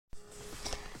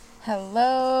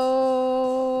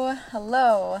Hello,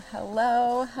 hello,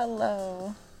 hello,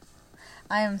 hello.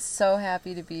 I am so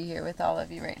happy to be here with all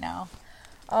of you right now.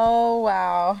 Oh,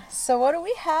 wow. So what do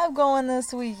we have going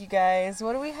this week, you guys?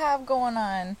 What do we have going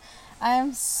on? I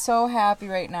am so happy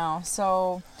right now.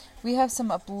 So we have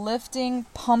some uplifting,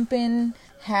 pumping,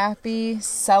 happy,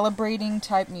 celebrating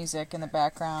type music in the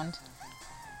background.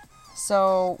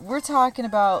 So we're talking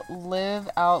about Live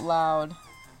Out Loud.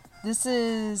 This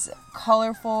is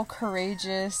colorful,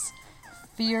 courageous,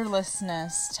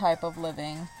 fearlessness type of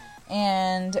living.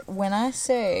 And when I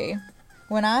say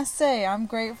I'm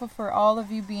grateful for all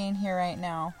of you being here right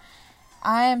now,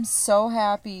 I am so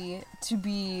happy to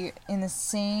be in the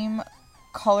same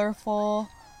colorful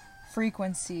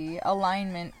frequency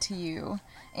alignment to you.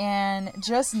 And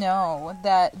just know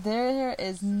that there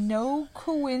is no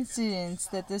coincidence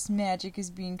that this magic is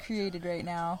being created right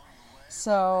now.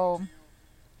 So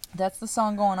that's the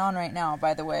song going on right now,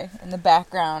 by the way, in the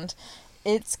background.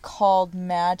 It's called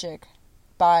Magic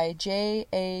by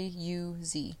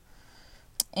Jauz.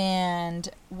 And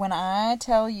when I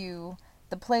tell you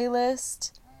the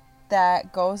playlist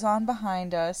that goes on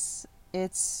behind us,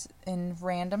 it's in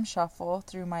random shuffle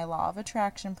through my Law of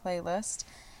Attraction playlist.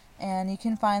 And you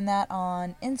can find that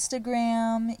on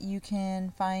Instagram. You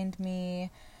can find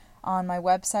me on my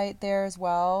website there as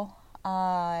well.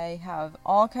 I have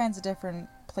all kinds of different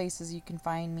places you can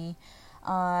find me.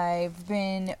 I've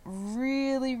been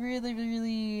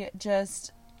really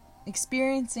just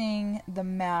experiencing the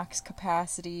max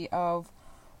capacity of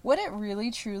what it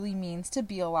really truly means to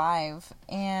be alive.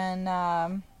 And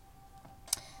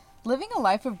living a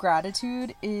life of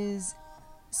gratitude is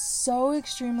so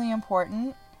extremely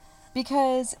important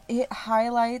because it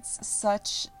highlights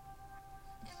such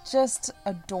just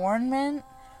adornment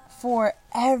for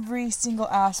every single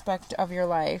aspect of your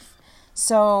life.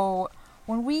 So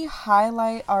when we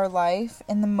highlight our life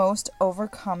in the most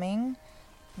overcoming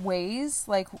ways,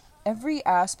 like every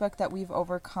aspect that we've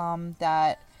overcome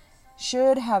that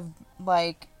should have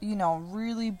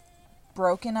really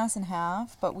broken us in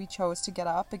half, but we chose to get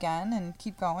up again and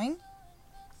keep going,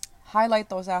 highlight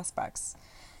those aspects.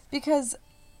 Because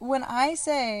when I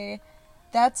say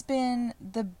that's been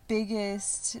the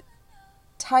biggest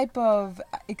type of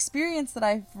experience that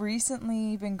I've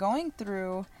recently been going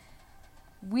through,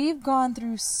 we've gone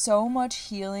through so much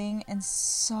healing and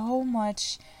so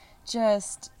much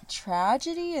just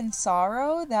tragedy and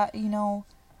sorrow that,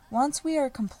 once we are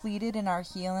completed in our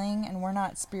healing and we're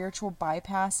not spiritual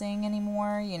bypassing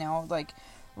anymore,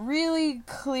 really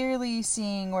clearly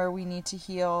seeing where we need to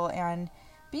heal and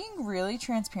being really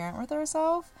transparent with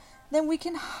ourselves, then we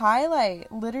can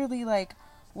highlight literally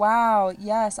wow,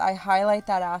 yes, I highlight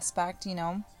that aspect,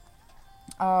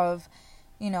 of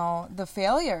the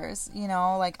failures,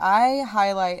 I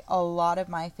highlight a lot of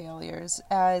my failures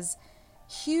as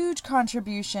huge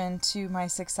contribution to my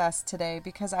success today,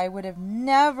 because I would have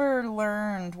never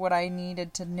learned what I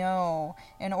needed to know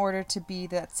in order to be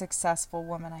that successful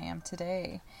woman I am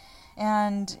today.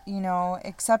 And,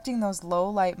 accepting those low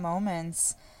light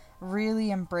moments, really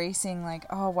embracing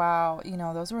oh wow,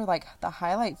 those were the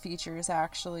highlight features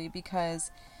actually,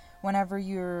 because whenever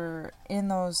you're in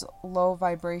those low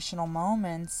vibrational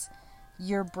moments,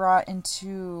 you're brought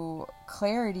into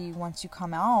clarity once you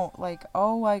come out.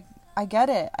 I get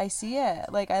it. I see it.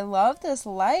 I love this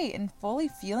light, and fully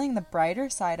feeling the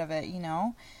brighter side of it,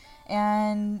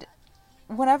 And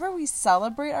whenever we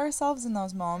celebrate ourselves in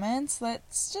those moments,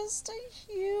 that's just a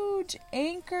huge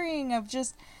anchoring of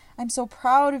just, I'm so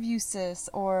proud of you, sis,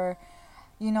 or,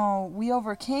 we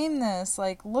overcame this.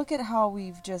 Look at how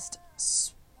we've just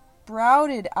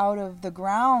sprouted out of the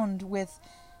ground with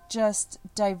just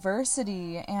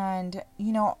diversity and,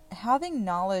 having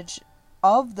knowledge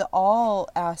of all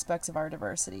aspects of our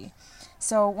diversity.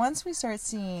 So once we start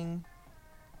seeing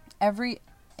every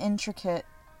intricate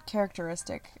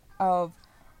characteristic of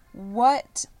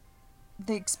what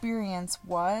the experience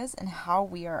was and how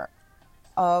we are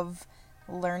of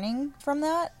learning from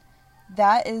that,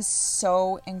 that is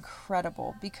so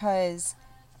incredible, because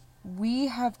we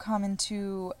have come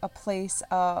into a place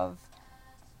of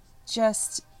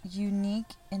just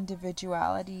unique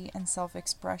individuality and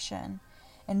self-expression,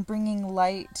 and bringing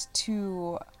light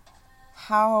to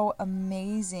how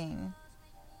amazing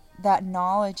that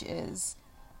knowledge is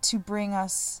to bring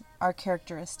us our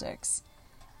characteristics.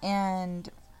 And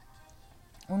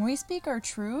when we speak our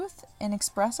truth and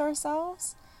express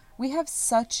ourselves, we have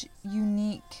such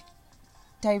unique,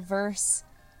 diverse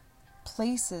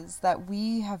places that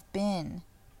we have been,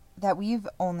 that we've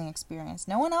only experienced.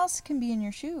 No one else can be in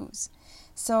your shoes.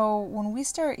 So when we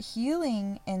start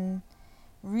healing and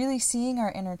really seeing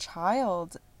our inner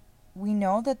child, we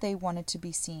know that they wanted to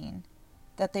be seen,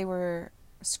 that they were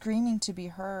screaming to be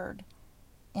heard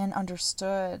and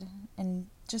understood, and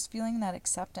just feeling that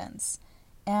acceptance.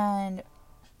 And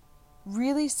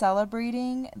really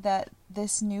celebrating that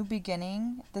this new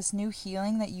beginning, this new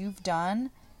healing that you've done,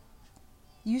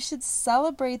 you should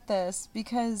celebrate this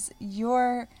because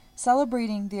you're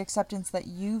celebrating the acceptance that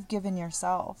you've given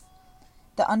yourself,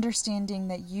 the understanding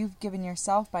that you've given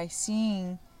yourself by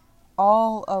seeing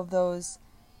all of those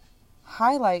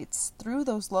highlights through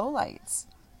those lowlights.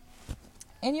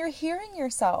 And you're hearing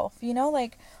yourself,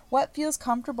 like what feels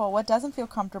comfortable, what doesn't feel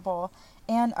comfortable.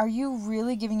 And are you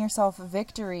really giving yourself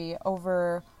victory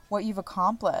over what you've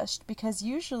accomplished? Because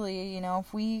usually,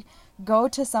 if we go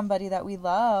to somebody that we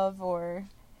love or,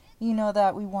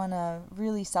 that we want to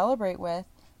really celebrate with,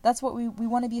 that's what we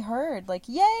want to be heard. Like,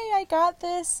 yay, I got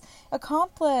this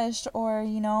accomplished. Or,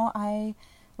 I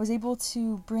was able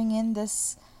to bring in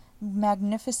this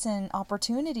magnificent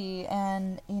opportunity,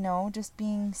 and just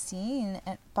being seen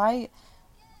by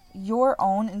your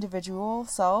own individual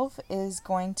self is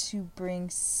going to bring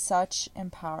such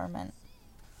empowerment.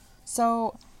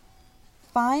 So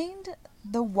find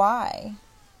the why.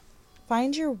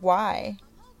 Find your why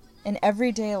in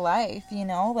everyday life,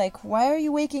 like, why are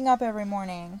you waking up every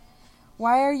morning?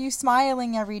 Why are you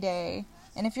smiling every day?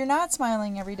 And if you're not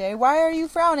smiling every day, why are you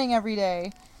frowning every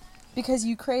day? Because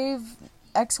you crave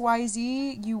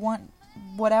XYZ, you want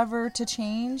whatever to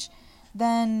change,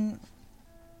 then,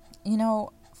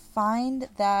 find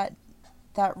that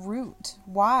root.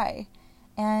 Why?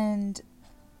 And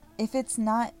if it's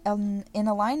not in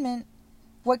alignment,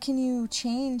 what can you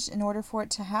change in order for it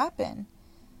to happen?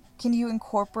 Can you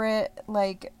incorporate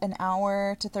like an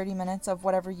hour to 30 minutes of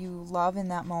whatever you love in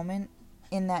that moment,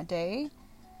 in that day?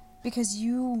 Because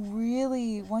you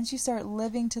really, once you start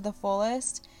living to the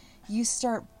fullest, you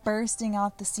start bursting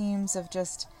out the seams of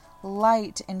just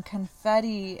light and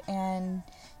confetti, and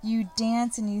you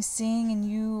dance and you sing and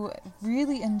you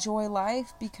really enjoy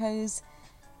life, because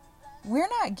we're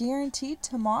not guaranteed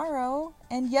tomorrow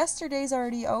and yesterday's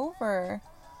already over.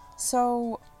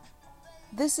 So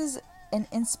this is an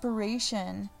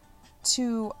inspiration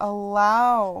to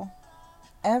allow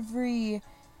every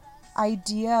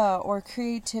idea or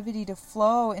creativity to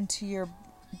flow into your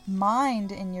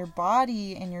mind and your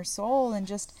body and your soul, and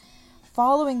just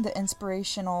following the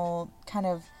inspirational kind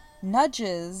of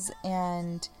nudges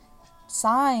and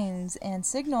signs and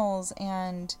signals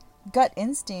and gut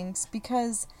instincts,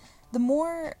 because the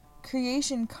more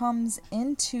creation comes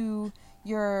into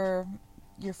your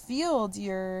field,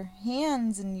 your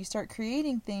hands, and you start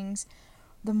creating things,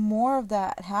 the more of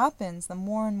that happens, the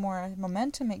more and more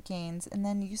momentum it gains, and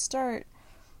then you start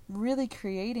really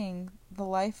creating the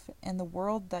life and the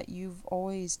world that you've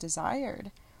always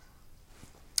desired.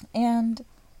 And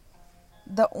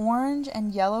the orange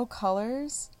and yellow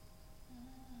colors,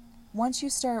 once you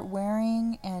start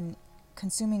wearing and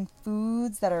consuming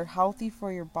foods that are healthy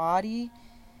for your body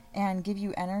and give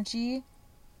you energy,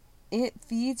 it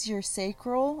feeds your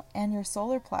sacral and your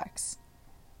solar plex.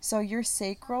 So your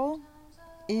sacral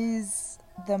is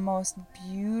the most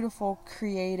beautiful,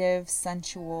 creative,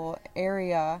 sensual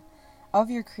area of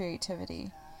your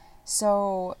creativity.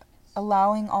 So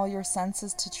allowing all your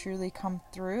senses to truly come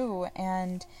through,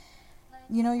 and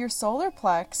your solar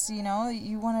plex,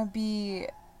 you want to be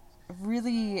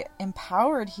really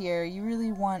empowered here. You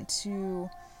really want to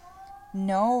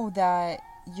know that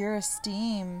your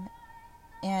esteem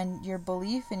and your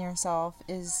belief in yourself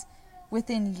is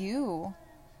within you,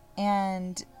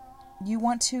 and you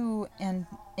want to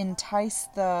entice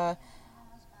the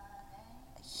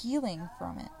healing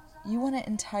from it. You want to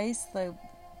entice the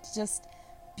just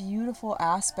beautiful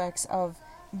aspects of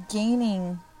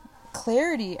gaining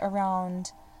clarity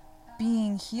around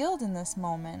being healed in this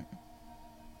moment.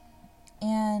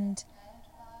 And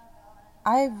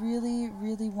I really,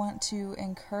 really want to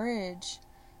encourage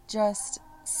just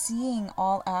seeing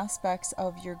all aspects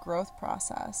of your growth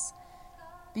process,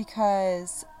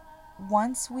 because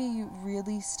once we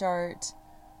really start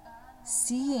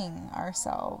seeing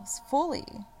ourselves fully,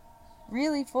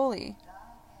 really fully,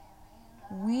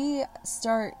 we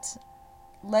start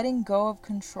letting go of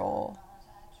control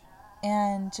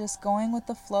and just going with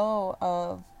the flow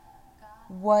of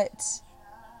what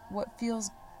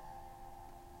feels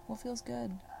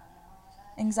good.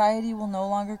 Anxiety will no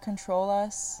longer control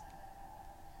us,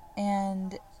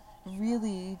 and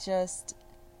really just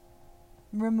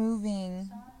removing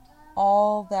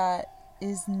all that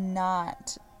is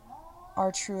not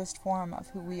our truest form of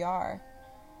who we are.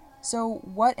 So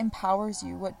what empowers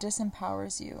you? What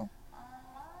disempowers you?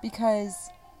 Because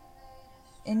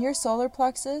in your solar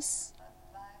plexus,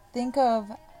 think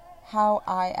of how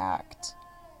I act,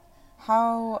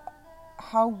 how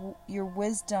your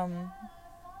wisdom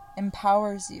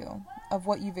empowers you of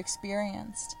what you've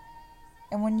experienced.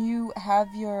 And when you have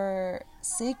your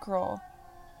sacral,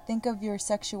 think of your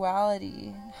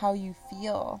sexuality, how you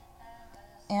feel,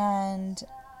 and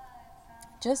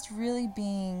just really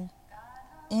being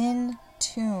in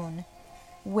tune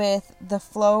with the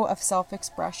flow of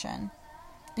self-expression.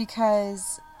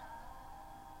 Because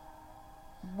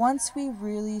once we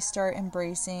really start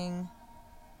embracing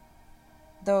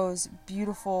those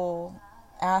beautiful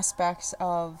aspects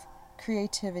of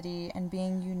creativity and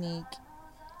being unique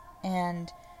and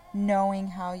knowing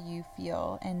how you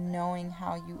feel and knowing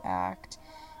how you act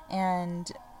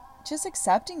and just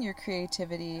accepting your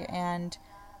creativity and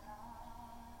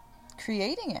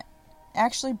creating it,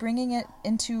 actually bringing it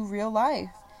into real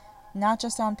life, not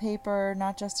just on paper,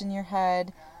 not just in your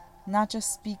head, not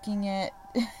just speaking it,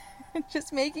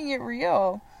 just making it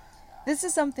real. This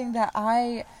is something that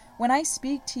when I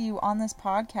speak to you on this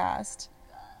podcast,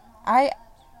 I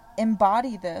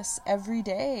embody this every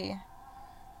day.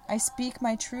 I speak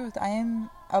my truth. I am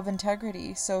of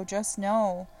integrity. So just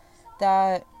know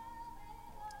that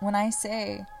when I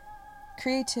say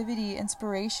creativity,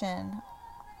 inspiration,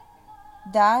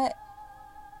 that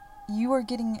you are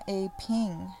getting a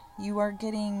ping. You are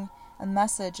getting a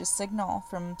message, a signal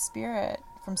from spirit,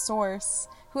 from source,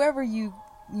 whoever you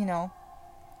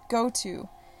go to.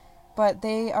 But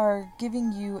they are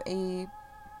giving you a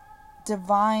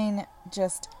divine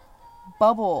just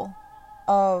bubble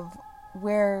of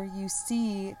where you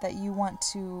see that you want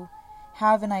to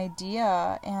have an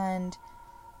idea, and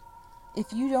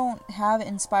if you don't have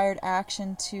inspired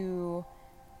action to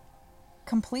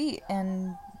complete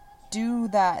and do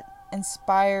that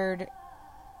inspired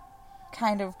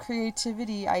kind of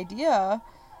creativity idea,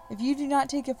 if you do not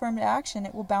take affirmative action,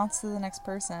 it will bounce to the next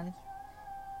person.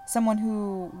 Someone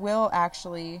who will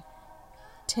actually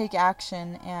take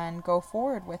action and go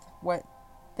forward with what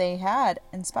they had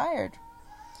inspired.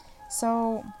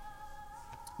 So,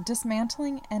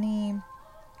 dismantling any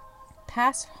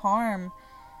past harm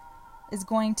is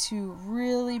going to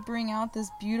really bring out this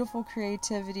beautiful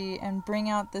creativity and bring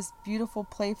out this beautiful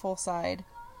playful side,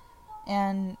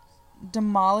 and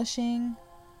demolishing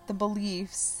the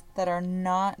beliefs that are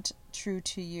not true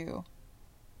to you,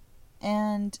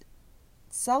 and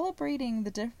celebrating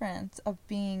the difference of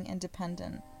being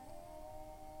independent,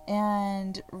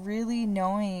 and really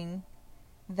knowing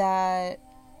that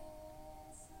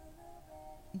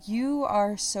you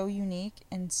are so unique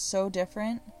and so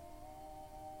different.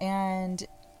 And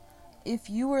if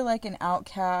you were like an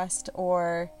outcast,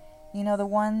 or the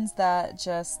ones that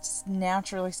just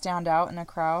naturally stand out in a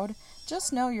crowd,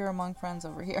 just know you're among friends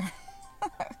over here.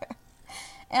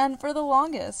 And for the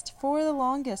longest,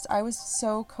 I was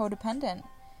so codependent.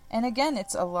 And again,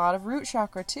 it's a lot of root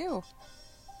chakra too.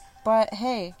 But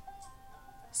hey,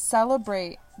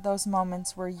 celebrate those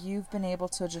moments where you've been able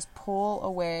to just pull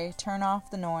away, turn off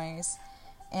the noise,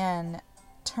 and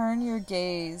turn your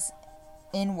gaze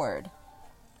inward.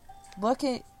 Look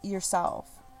at yourself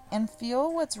and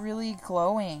feel what's really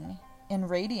glowing in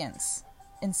radiance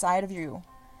inside of you.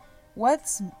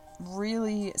 What's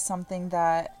really something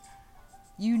that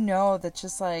that's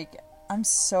just like, I'm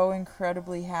so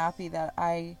incredibly happy that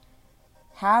I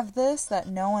have this, that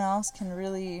no one else can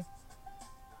really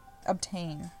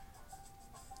obtain.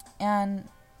 And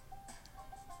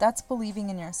that's believing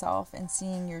in yourself and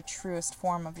seeing your truest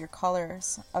form of your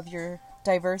colors, of your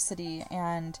diversity.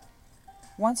 And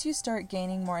once you start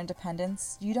gaining more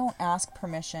independence, you don't ask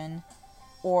permission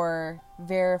or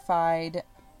verified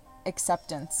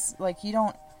acceptance. Like you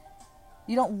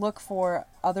don't look for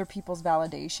other people's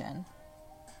validation.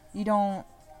 You don't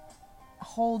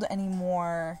hold any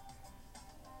more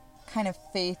kind of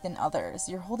faith in others.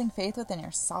 You're holding faith within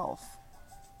yourself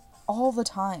all the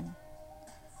time.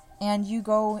 And you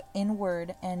go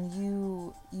inward and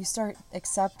you start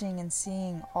accepting and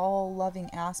seeing all loving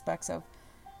aspects of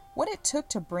what it took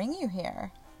to bring you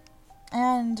here.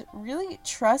 And really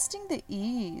trusting the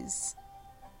ease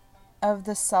of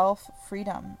the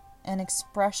self-freedom and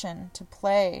expression to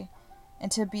play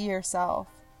and to be yourself.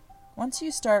 Once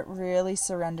you start really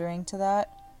surrendering to that,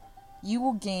 you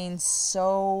will gain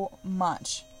so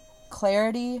much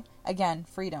clarity. Again,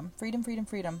 freedom.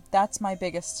 That's my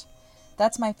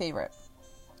favorite.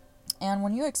 And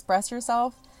when you express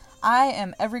yourself, I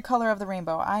am every color of the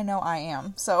rainbow. I know I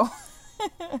am. So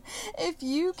if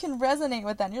you can resonate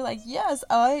with that and you're like, yes,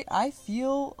 I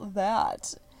feel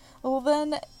that, well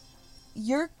then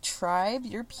your tribe,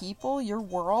 your people, your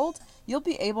world, you'll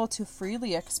be able to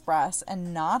freely express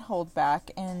and not hold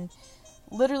back and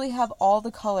literally have all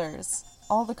the colors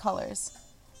all the colors.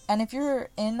 And if you're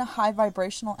in high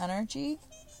vibrational energy,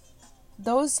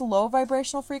 those low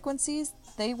vibrational frequencies,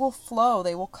 they will flow.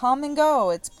 They will come and go.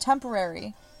 It's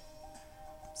temporary.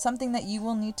 Something that you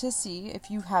will need to see if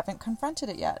you haven't confronted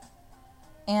it yet.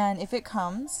 And if it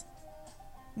comes,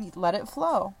 let it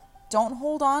flow. Don't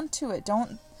hold on to it.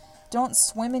 Don't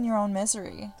swim in your own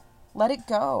misery. Let it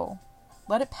go.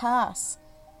 Let it pass.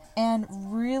 And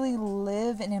really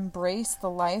live and embrace the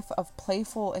life of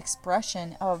playful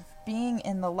expression, of being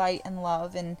in the light and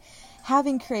love and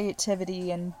having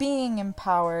creativity and being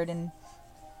empowered and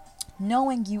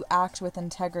knowing you act with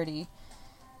integrity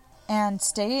and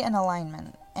stay in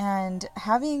alignment. And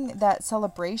having that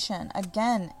celebration,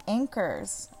 again,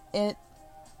 anchors. It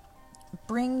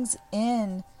brings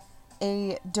in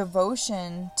a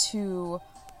devotion to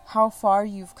how far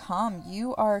you've come.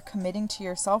 You are committing to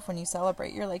yourself when you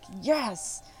celebrate. You're like,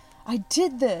 yes, I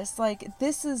did this. Like,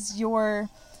 this is your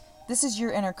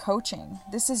inner coaching.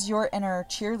 This is your inner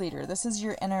cheerleader. This is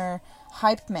your inner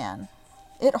hype man.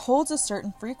 It holds a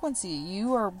certain frequency.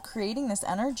 You are creating this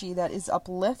energy that is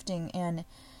uplifting, and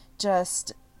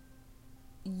just,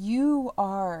 you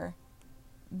are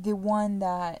the one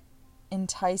that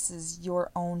entices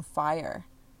your own fire.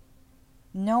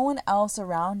 No one else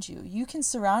around you. You can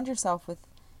surround yourself with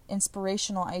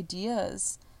inspirational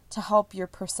ideas to help your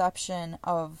perception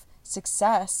of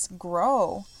success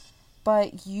grow,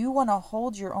 but you want to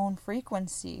hold your own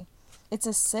frequency. It's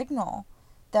a signal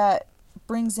that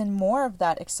brings in more of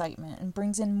that excitement and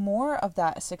brings in more of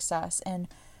that success and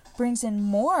brings in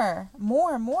more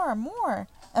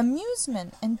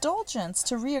amusement, indulgence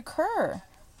to reoccur.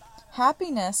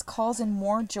 Happiness calls in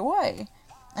more joy.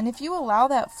 And if you allow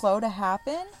that flow to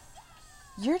happen,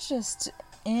 you're just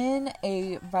in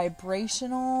a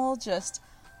vibrational, just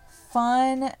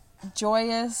fun,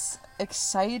 joyous,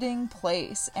 exciting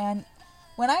place. And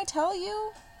when I tell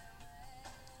you,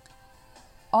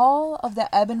 all of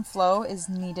the ebb and flow is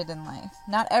needed in life.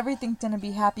 Not everything's going to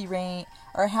be happy rain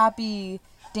or happy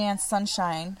dance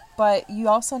sunshine, but you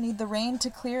also need the rain to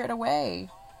clear it away.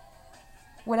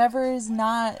 Whatever is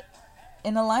not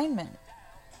in alignment.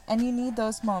 And you need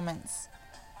those moments.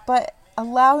 But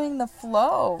allowing the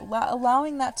flow,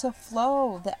 allowing that to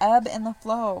flow, the ebb and the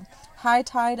flow, high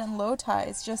tide and low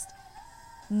tides, just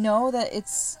know that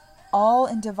it's all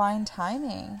in divine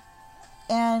timing.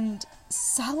 And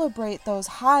celebrate those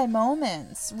high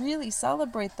moments. Really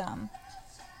celebrate them.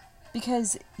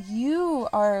 Because you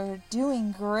are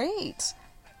doing great.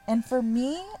 And for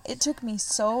me, it took me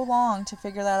so long to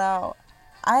figure that out.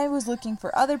 I was looking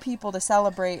for other people to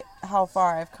celebrate how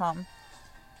far I've come.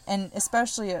 And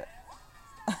especially,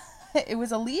 it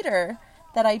was a leader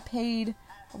that I paid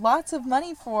lots of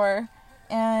money for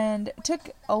and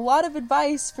took a lot of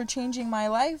advice for changing my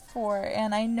life for.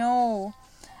 And I know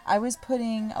I was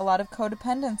putting a lot of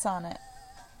codependence on it.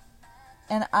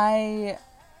 And I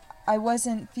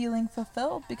wasn't feeling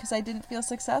fulfilled because I didn't feel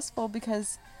successful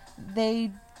because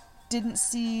they didn't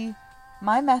see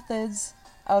my methods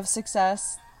of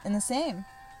success in the same.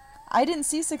 I didn't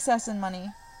see success in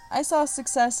money. I saw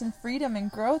success in freedom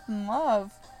and growth and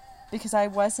love because I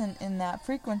wasn't in that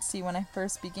frequency when I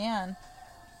first began.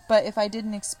 But if I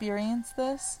didn't experience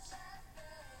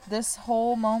this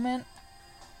whole moment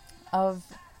of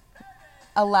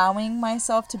allowing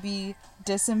myself to be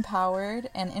disempowered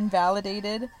and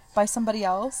invalidated by somebody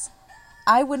else,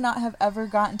 I would not have ever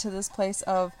gotten to this place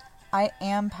of I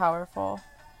am powerful.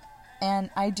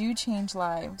 And I do change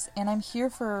lives, and I'm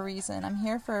here for a reason. I'm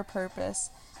here for a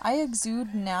purpose. I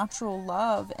exude natural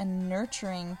love and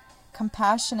nurturing,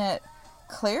 compassionate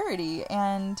clarity,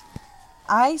 and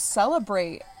I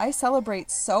celebrate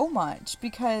so much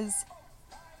because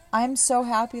I'm so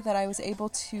happy that I was able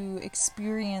to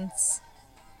experience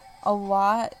a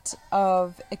lot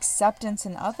of acceptance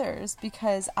in others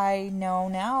because I know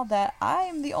now that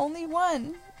I'm the only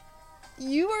one.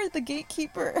 You are the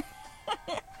gatekeeper.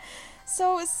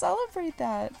 So celebrate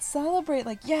that. Celebrate,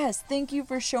 like, yes, thank you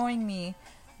for showing me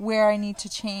where I need to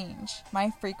change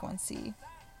my frequency.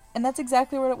 And that's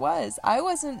exactly what it was. I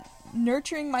wasn't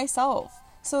nurturing myself.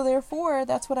 So therefore,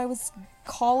 that's what I was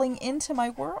calling into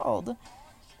my world.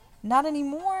 Not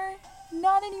anymore.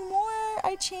 Not anymore.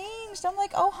 I changed. I'm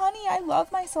like, oh, honey, I love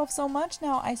myself so much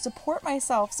now. I support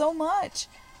myself so much.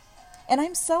 And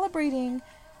I'm celebrating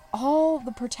all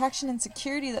the protection and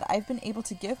security that I've been able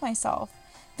to give myself.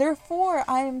 Therefore,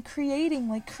 I am creating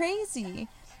like crazy,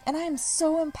 and I am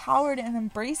so empowered and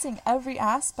embracing every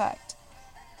aspect.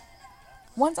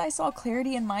 Once I saw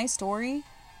clarity in my story,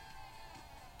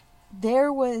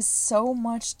 there was so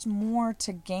much more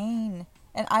to gain,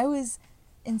 and I was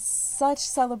in such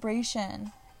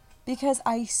celebration because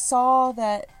I saw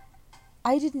that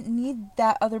I didn't need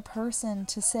that other person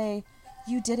to say,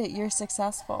 you did it, you're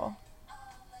successful.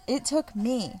 It took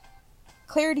me,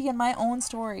 clarity in my own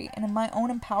story and in my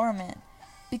own empowerment,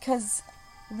 because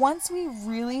once we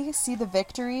really see the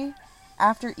victory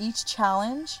after each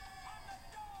challenge,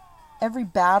 every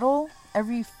battle,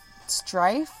 every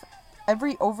strife,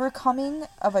 every overcoming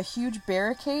of a huge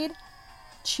barricade,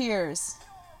 cheers.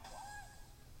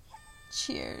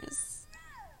 Cheers.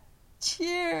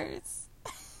 Cheers.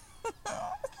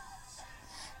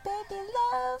 Baby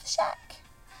love shack.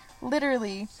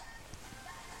 Literally.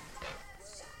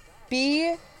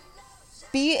 Be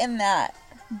in that.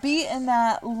 Be in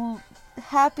that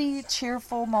happy,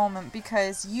 cheerful moment,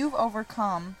 because you've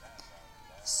overcome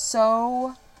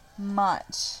so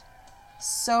much.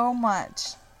 So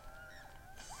much.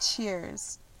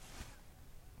 Cheers.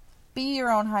 Be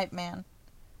your own hype man.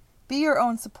 Be your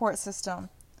own support system.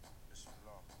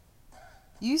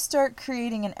 You start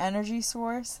creating an energy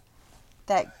source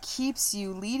that keeps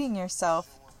you leading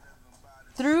yourself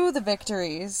through the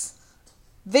victories.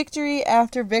 Victory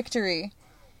after victory.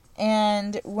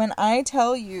 And when I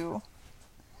tell you,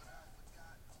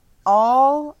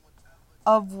 all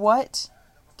of what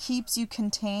keeps you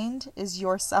contained is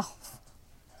yourself.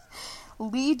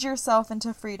 Lead yourself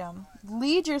into freedom.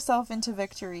 Lead yourself into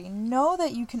victory. Know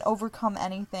that you can overcome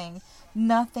anything.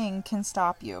 Nothing can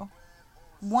stop you.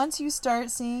 Once you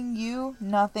start seeing you,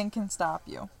 nothing can stop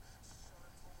you.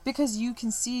 Because you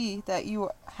can see that you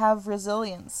have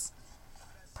resilience,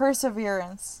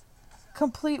 perseverance,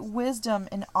 complete wisdom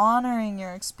in honoring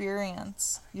your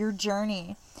experience, your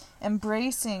journey,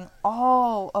 embracing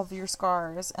all of your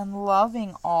scars and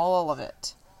loving all of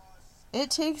it. It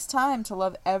takes time to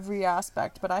love every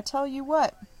aspect, but I tell you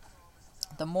what,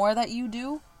 the more that you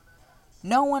do,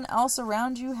 no one else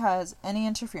around you has any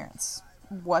interference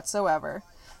whatsoever.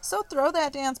 So throw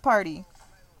that dance party.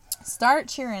 Start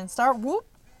cheering. Start whoop,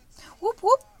 whoop,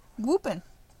 whoop, whooping,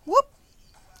 whoop,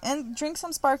 and drink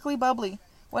some sparkly bubbly,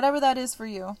 whatever that is for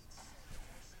you.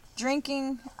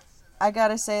 Drinking, I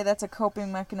gotta say, that's a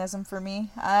coping mechanism for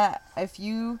me.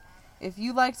 If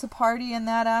you like to party in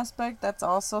that aspect, that's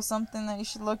also something that you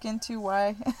should look into.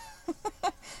 Why?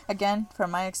 Again,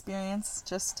 from my experience,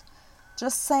 just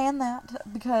saying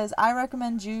that, because I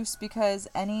recommend juice, because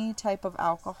any type of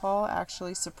alcohol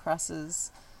actually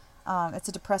suppresses, it's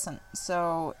a depressant,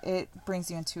 so it brings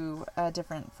you into a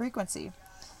different frequency.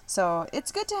 So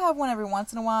it's good to have one every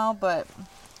once in a while, but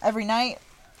every night,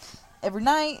 I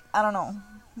don't know.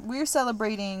 We're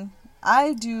celebrating.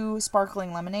 I do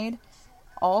sparkling lemonade.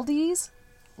 Aldi's,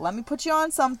 let me put you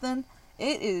on something.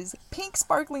 It is pink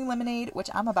sparkling lemonade, which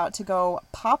I'm about to go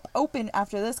pop open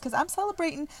after this, because I'm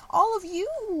celebrating all of you.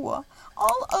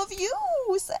 All of you,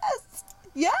 sis.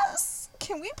 Yes.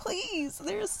 Can we please?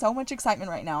 There's so much excitement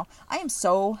right now. I am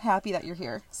so happy that you're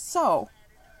here. So,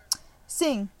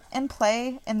 sing and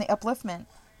play in the upliftment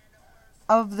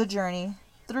of the journey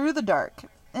through the dark,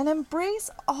 and embrace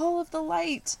all of the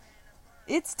light.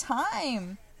 It's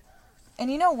time.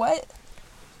 And you know what?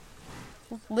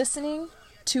 Listening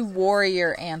to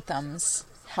warrior anthems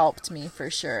helped me for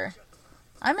sure.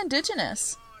 I'm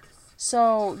indigenous.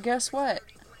 So guess what?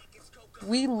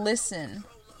 We listen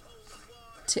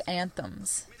to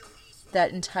anthems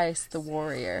that entice the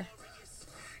warrior.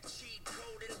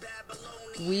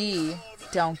 We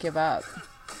don't give up.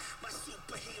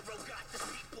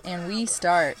 And we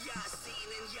start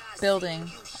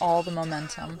building all the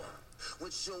momentum.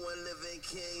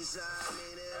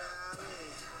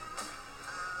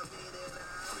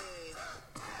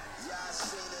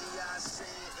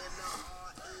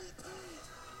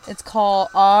 It's called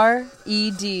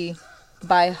R.E.D.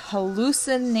 by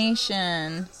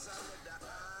Hallucination.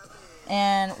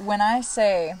 And when I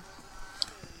say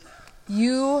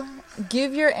you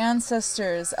give your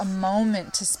ancestors a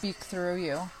moment to speak through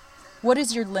you, what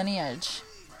is your lineage?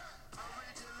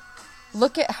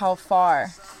 Look at how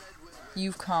far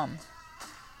you've come.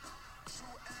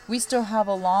 We still have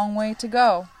a long way to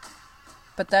go,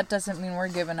 but that doesn't mean we're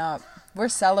giving up. We're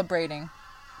celebrating,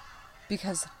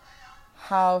 because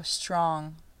how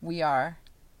strong we are.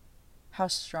 How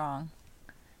strong.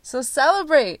 So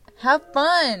celebrate. Have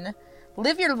fun.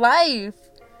 Live your life.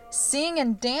 Sing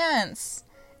and dance.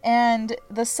 And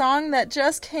the song that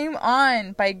just came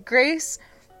on by Grace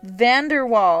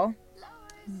Vanderwall,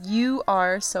 You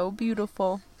Are So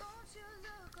Beautiful.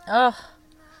 Oh,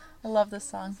 I love this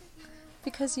song.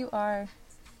 Because you are.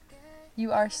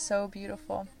 You are so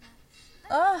beautiful.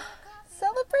 Oh,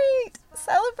 celebrate.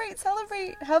 Celebrate,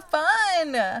 celebrate. Have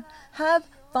fun. Have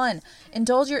fun.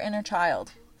 Indulge your inner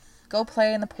child. Go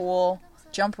play in the pool.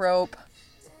 Jump rope.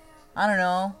 I don't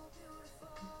know.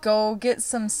 go get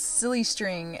some silly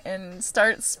string and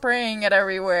start spraying it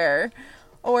everywhere.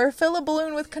 Or fill a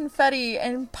balloon with confetti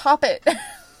and pop it.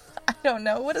 I don't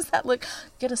know. What does that look?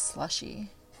 Get a slushie.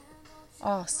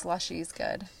 Oh, slushie's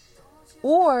good.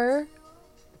 Or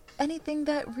anything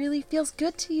that really feels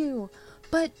good to you.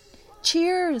 But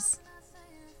cheers.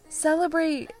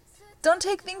 Celebrate. Don't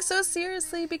take things so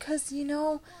seriously because, you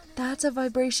know, that's a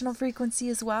vibrational frequency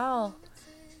as well.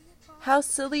 How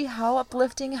silly, how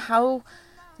uplifting, how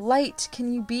light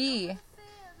can you be?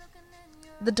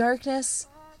 The darkness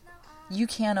you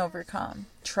can overcome.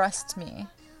 Trust me.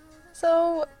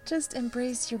 So just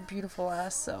embrace your beautiful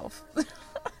ass self.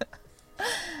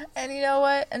 And you know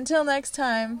what? Until next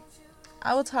time,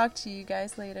 I will talk to you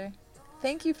guys later.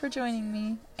 Thank you for joining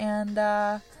me. And,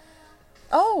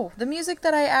 oh, the music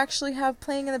that I actually have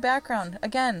playing in the background.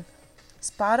 Again,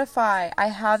 Spotify. I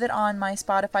have it on my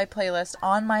Spotify playlist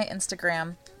on my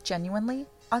Instagram. Genuinely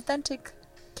Authentic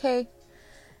K.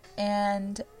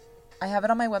 And I have it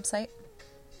on my website.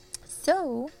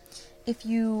 So, if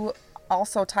you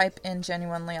also type in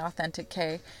Genuinely Authentic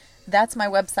K, that's my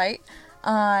website.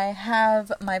 I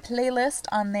have my playlist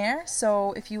on there,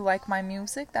 so if you like my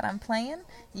music that I'm playing,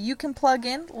 you can plug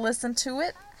in, listen to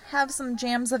it, have some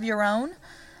jams of your own.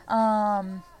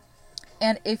 And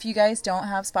if you guys don't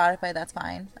have Spotify, that's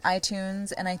fine.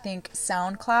 iTunes and I think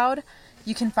SoundCloud,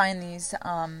 you can find these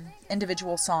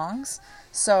individual songs.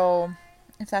 So,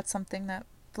 if that's something that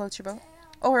floats your boat.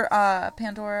 Or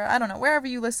Pandora, I don't know, wherever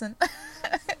you listen.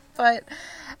 But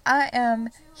I am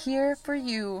here for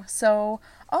you. So,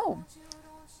 oh,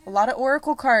 a lot of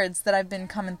oracle cards that I've been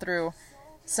coming through.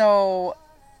 So,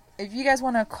 if you guys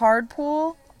want a card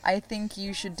pool, I think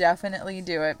you should definitely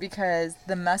do it because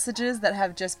the messages that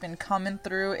have just been coming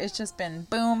through, it's just been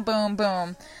boom, boom,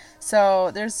 boom.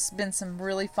 So, there's been some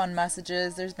really fun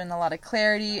messages. There's been a lot of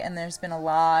clarity and there's been a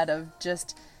lot of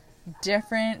just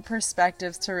different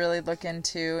perspectives to really look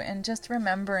into, and just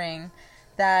remembering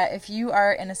that if you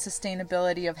are in a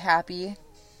sustainability of happy,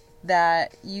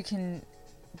 that you can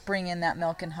bring in that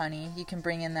milk and honey, you can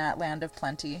bring in that land of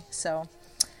plenty. So,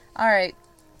 alright,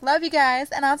 love you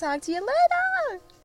guys, and I'll talk to you later.